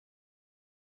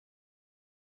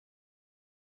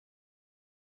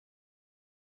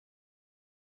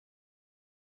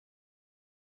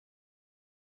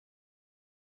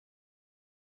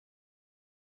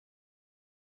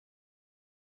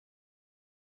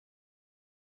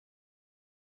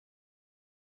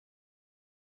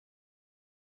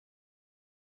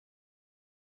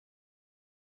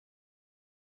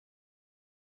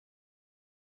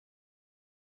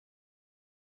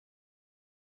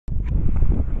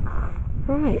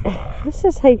Right, this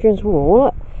is Hadrian's Wall.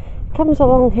 It comes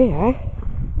along here,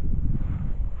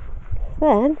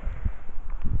 then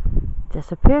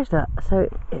disappears that. So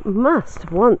it must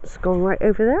have once gone right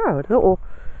over there, I would have thought, or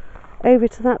over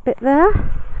to that bit there.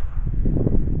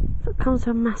 So it comes to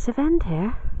a massive end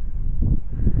here.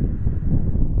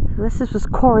 So this was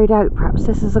quarried out, perhaps.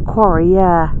 This is a quarry,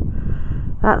 yeah.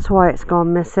 That's why it's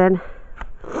gone missing.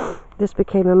 This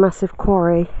became a massive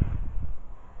quarry.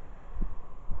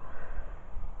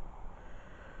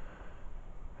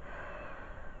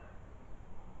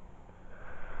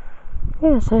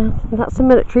 Yeah, so that's the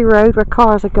military road where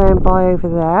cars are going by over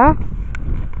there.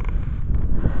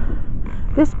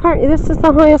 Apparently this is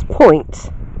the highest point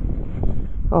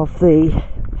of the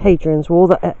Hadrian's Wall,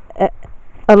 that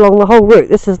along the whole route.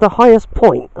 This is the highest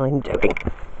point I'm doing,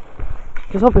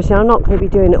 because obviously I'm not going to be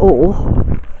doing it all,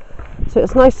 so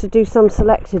it's nice to do some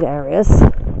selected areas.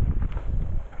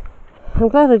 I'm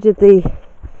glad I did the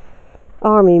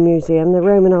army museum, the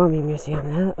Roman army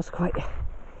museum there. That was quite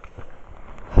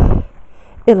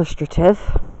illustrative.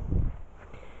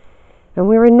 And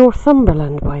we're in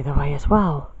Northumberland, by the way, as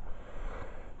well.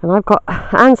 And I've got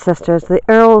ancestors, the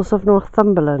Earls of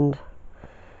Northumberland,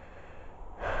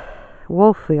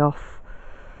 Wulfioff,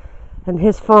 and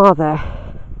his father,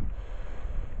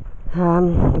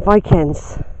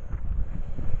 Vikings.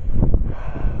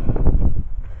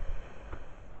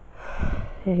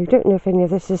 Yeah, you don't know if any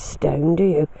of this is stone, do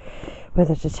you?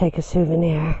 Whether to take a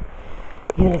souvenir,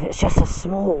 even if it's just a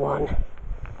small one.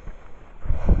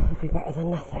 It'd be better than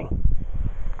nothing.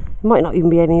 It might not even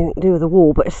be anything to do with the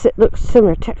wall, but it looks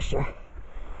similar texture.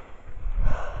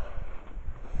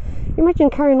 Imagine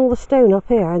carrying all the stone up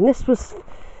here, and this was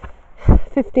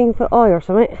 15 foot high or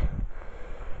something.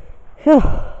 Phew.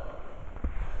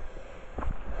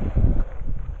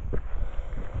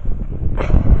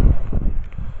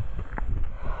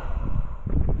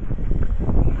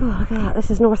 Oh, look at that. This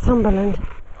is Northumberland.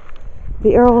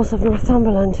 The Earls of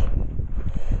Northumberland.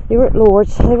 They weren't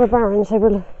lords, they were barons, they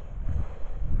were...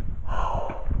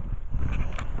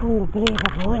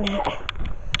 Unbelievable, isn't it?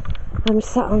 I'm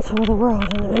sat on top of the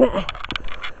world in a minute.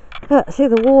 Look, see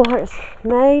the wall how it's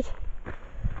made?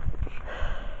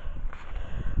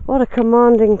 What a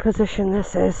commanding position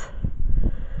this is.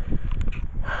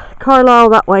 Carlisle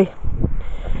that way,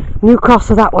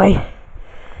 Newcastle that way,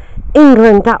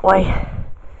 England that way,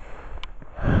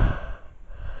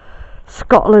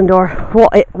 Scotland, or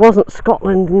what it wasn't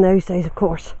Scotland in those days, of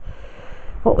course.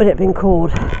 What would it have been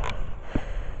called?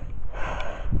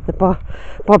 The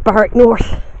barbaric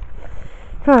north.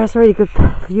 Oh, that's a really good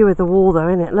view of the wall though,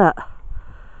 isn't it? Look.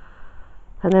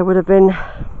 And there would have been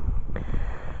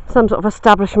some sort of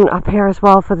establishment up here as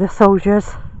well for the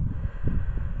soldiers.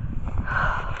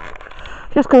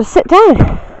 Just going to sit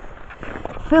down.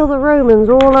 Feel the Romans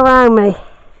all around me.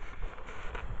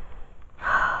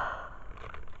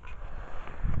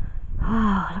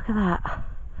 Oh, look at that.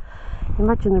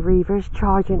 Imagine the reavers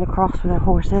charging across with their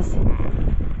horses.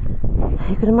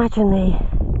 You can imagine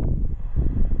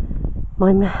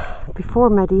before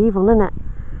medieval, innit?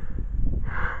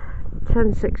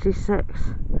 1066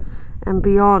 and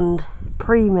beyond,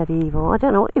 pre-medieval. I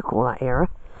don't know what you call that era.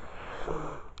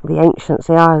 The ancients,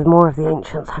 they are more of the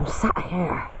ancients. I'm sat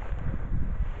here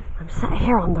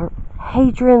on the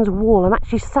Hadrian's Wall. I'm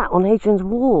actually sat on Hadrian's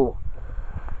Wall.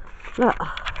 Look.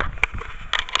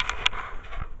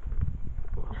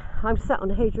 I'm sat on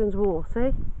Hadrian's Wall,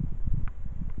 see?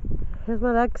 Here's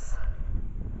my legs.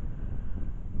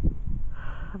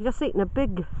 I've just eaten a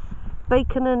big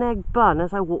bacon and egg bun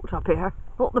as I walked up here.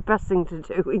 Not the best thing to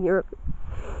do when you're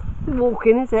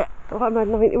walking, is it? I haven't had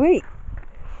nothing to eat.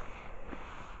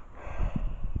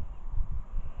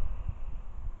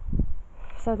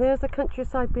 So there's the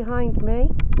countryside behind me.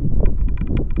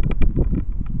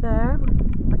 There,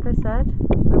 like I said,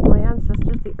 where my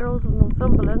ancestors, the Earls of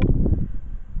Northumberland,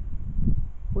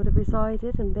 would have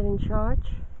resided and been in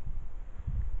charge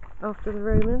after the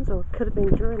Romans, or could have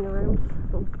been during the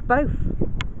Romans, or both.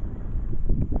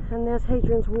 And there's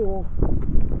Hadrian's Wall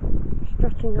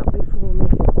stretching up before me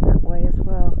that way as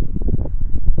well.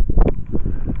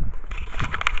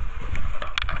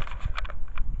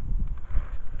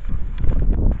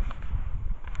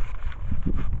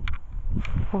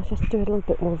 I'll just do a little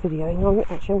bit more videoing.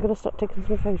 Actually, I'm going to start taking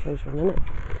some photos for a minute.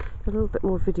 A little bit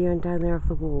more videoing down there of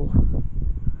the wall.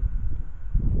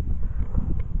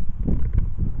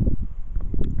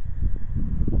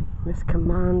 This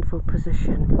commandful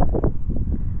position.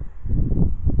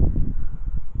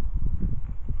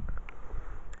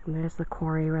 And there's the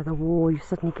quarry where the wall, you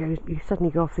suddenly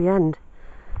go off the end.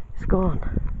 It's gone.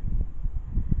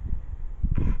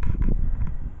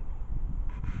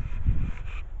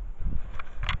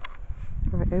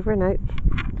 Over and out.